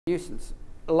nuisance.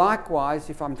 Likewise,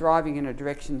 if I'm driving in a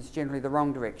direction, it's generally the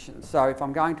wrong direction. So if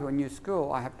I'm going to a new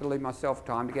school, I have to leave myself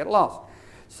time to get lost.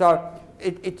 So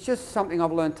it's just something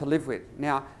I've learned to live with.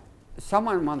 Now,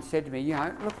 someone once said to me, you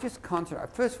know, look, just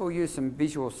concentrate. First of all, use some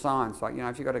visual signs, like, you know,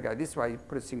 if you've got to go this way, you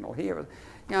put a signal here.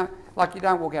 You know, like you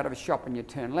don't walk out of a shop and you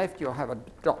turn left, you'll have a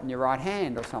dot in your right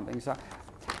hand or something. So,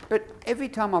 but every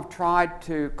time I've tried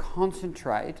to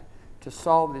concentrate to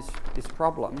solve this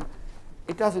problem,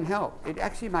 it doesn't help. It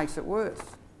actually makes it worse.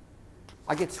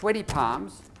 I get sweaty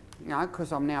palms, you know,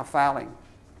 because I'm now failing.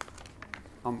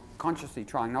 I'm consciously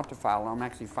trying not to fail, and I'm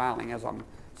actually failing as I'm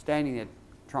standing there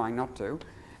trying not to.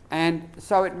 And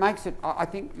so it makes it, I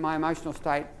think my emotional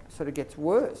state sort of gets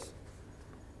worse.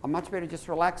 I'm much better just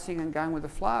relaxing and going with the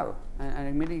flow and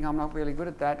admitting I'm not really good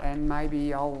at that, and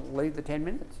maybe I'll leave the 10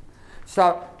 minutes.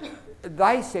 So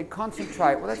they said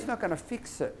concentrate. Well, that's not going to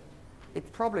fix it.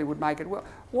 It probably would make it worse.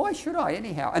 Why should I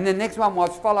anyhow? And the next one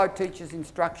was follow teacher's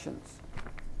instructions.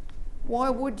 Why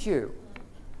would you?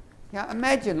 Now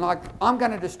imagine, like, I'm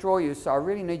going to destroy you, so I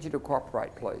really need you to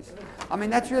cooperate, please. I mean,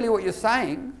 that's really what you're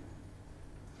saying.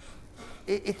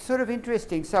 It's sort of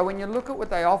interesting. So when you look at what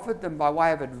they offered them by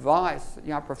way of advice, you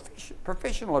know,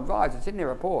 professional advice, it's in their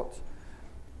reports.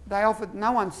 They offered,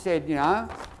 no one said, you know,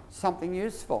 something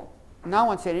useful. No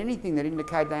one said anything that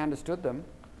indicated they understood them.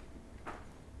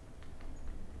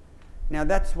 Now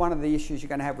that's one of the issues you're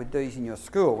going to have with these in your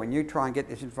school. When you try and get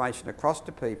this information across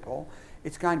to people,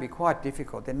 it's going to be quite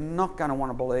difficult. They're not going to want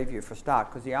to believe you for a start,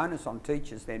 because the onus on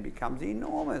teachers then becomes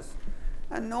enormous.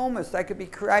 Enormous. They could be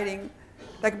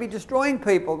destroying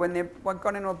people when they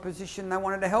got into a position they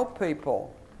wanted to help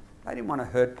people. They didn't want to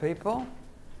hurt people.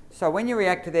 So when you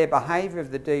react to their behaviour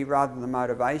of the D rather than the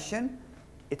motivation,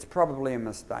 it's probably a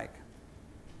mistake.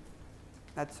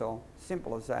 That's all.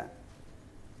 Simple as that.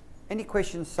 Any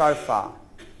questions so far?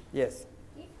 Yes?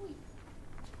 I believe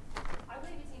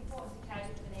it's important to cater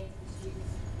for the needs of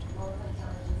students, multiple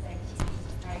intelligence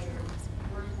activities, behaviour,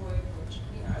 group work,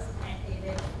 you know, at their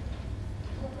level.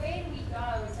 But where do we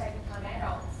go as they become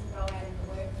adults and go out in the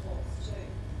workforce too?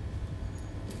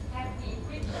 Have we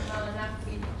equipped them well enough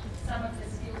with some of the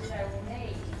skills they will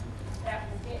need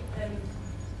that will get them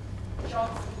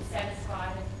jobs to be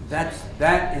satisfied?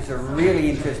 That is a really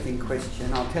interesting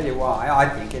question. I'll tell you why, I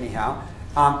think anyhow.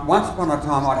 Once upon a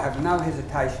time I'd have no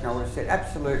hesitation, I would have said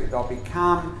absolutely they'll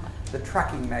become the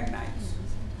trucking magnates.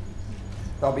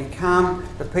 They'll become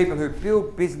the people who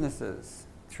build businesses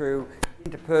through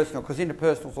interpersonal, because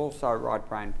interpersonal is also right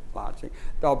brain largely.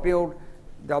 They'll build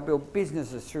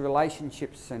businesses through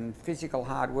relationships and physical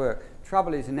hard work.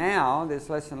 Trouble is now there's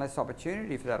less and less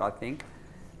opportunity for that, I think,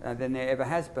 than there ever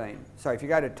has been. So if you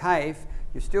go to TAFE,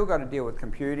 you've still got to deal with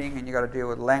computing, and you've got to deal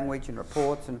with language and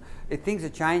reports, and things are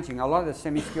changing. A lot of the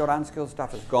semi-skilled, unskilled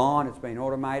stuff is gone, it's been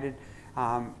automated.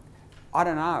 I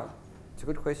don't know. It's a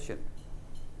good question.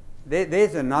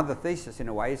 There's another thesis in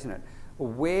a way, isn't it?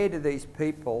 Well, where do these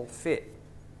people fit?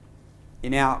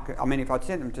 I mean, if I'd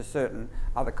sent them to certain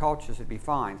other cultures, it'd be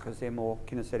fine, because they're more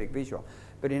kinesthetic visual.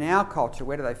 But in our culture,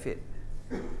 where do they fit?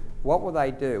 What will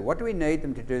they do? What do we need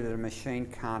them to do that a machine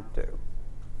can't do?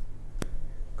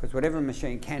 Because whatever a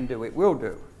machine can do, it will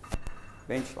do,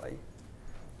 eventually.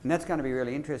 And that's going to be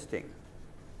really interesting.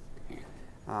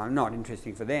 Not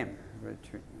interesting for them, but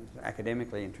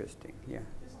academically interesting, yeah.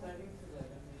 Just noting for that,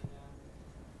 I mean,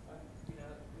 you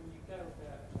know, when you go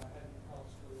about having a whole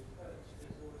school approach,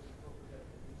 there's always a talk about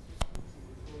the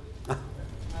consistency, there's always a talk about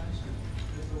the punishment,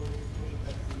 there's always a talk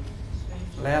about the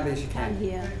suspension. Loudly as you can.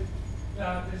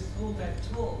 There's all that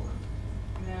talk.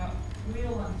 Now, we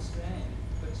all understand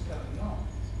what's going on.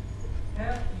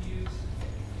 How do you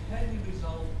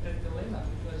resolve that dilemma?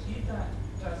 Because you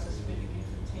don't suspending you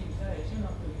for 10 days, you're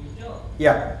not doing your job.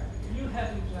 Yeah. You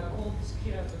having to hold this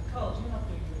kid over the coals, you're not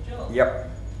doing your job.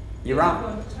 Yep. You're right. I'm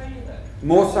going to tell you that.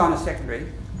 More so in a secondary,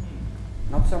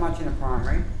 not so much in a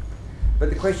primary.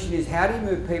 But the question is, how do you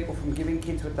move people from giving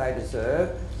kids what they deserve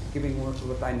to giving them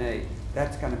what they need?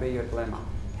 That's going to be your dilemma.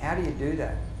 How do you do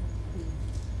that?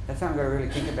 That's something I've got to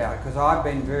really think about, because I've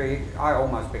been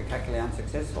almost spectacularly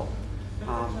unsuccessful. But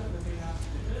that's what we've been asked to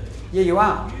do. Yeah, you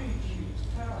are. It's a huge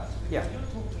task. Yeah. You're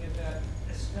talking about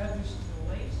established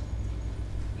elite.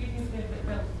 Even if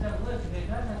they'll work, they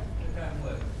don't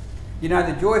work. You know,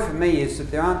 the joy for me is that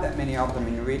there aren't that many of them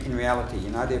in reality. You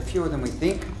know, there are fewer than we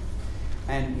think.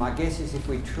 And my guess is if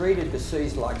we treated the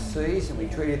C's like C's, and we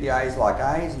treated the A's like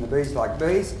A's and the B's like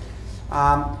B's,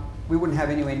 we wouldn't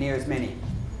have anywhere near as many.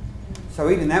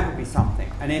 So even that would be something.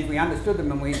 And if we understood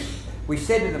them and we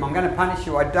said to them, I'm going to punish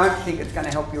you, I don't think it's going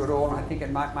to help you at all, and I think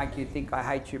it might make you think I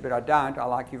hate you, but I don't, I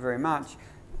like you very much,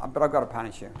 but I've got to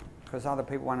punish you. because other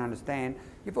people won't understand,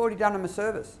 you've already done them a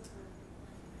service.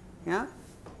 Yeah?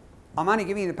 I'm only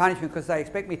giving you the punishment because they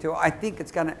expect me to. I think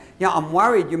it's going to, I'm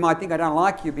worried you might think I don't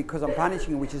like you because I'm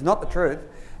punishing you, which is not the truth.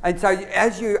 And so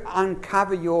as you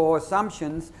uncover your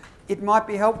assumptions, it might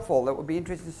be helpful. That would be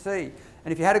interesting to see.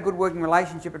 And if you had a good working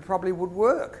relationship, it probably would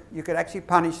work. You could actually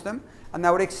punish them and they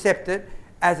would accept it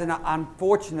as an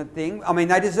unfortunate thing. I mean,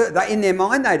 they deserve, in their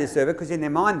mind they deserve it because in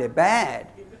their mind they're bad.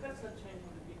 Yeah, but that's not changing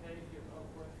the behaviour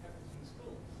of what happens in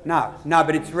school. So No,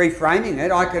 but it's reframing it.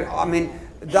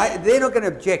 They're not going to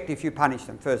object if you punish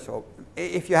them, first of all.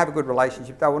 If you have a good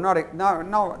relationship, they will not,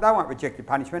 no, they won't reject your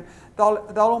punishment. They'll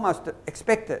almost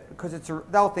expect it because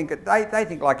they'll think it, they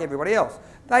think like everybody else.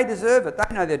 They deserve it.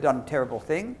 They know they've done a terrible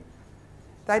thing.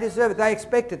 They deserve it. They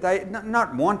expect it. They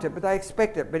not want it, but they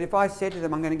expect it. But if I said to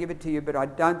them, I'm going to give it to you, but I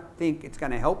don't think it's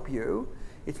going to help you,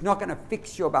 it's not going to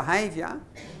fix your behaviour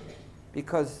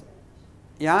because,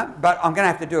 but I'm going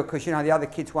to have to do it because, the other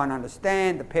kids won't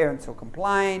understand, the parents will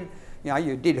complain.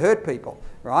 You did hurt people,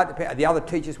 right? The other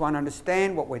teachers won't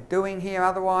understand what we're doing here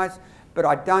otherwise, but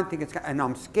I don't think it's going to, and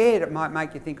I'm scared it might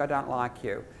make you think I don't like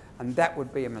you. And that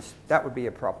would be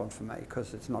a problem for me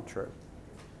because it's not true.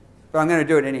 But I'm going to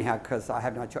do it anyhow because I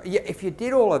have no choice. Yeah, if you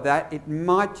did all of that, it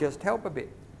might just help a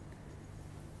bit.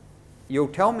 You'll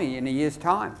tell me in a year's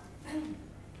time.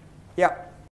 Yep.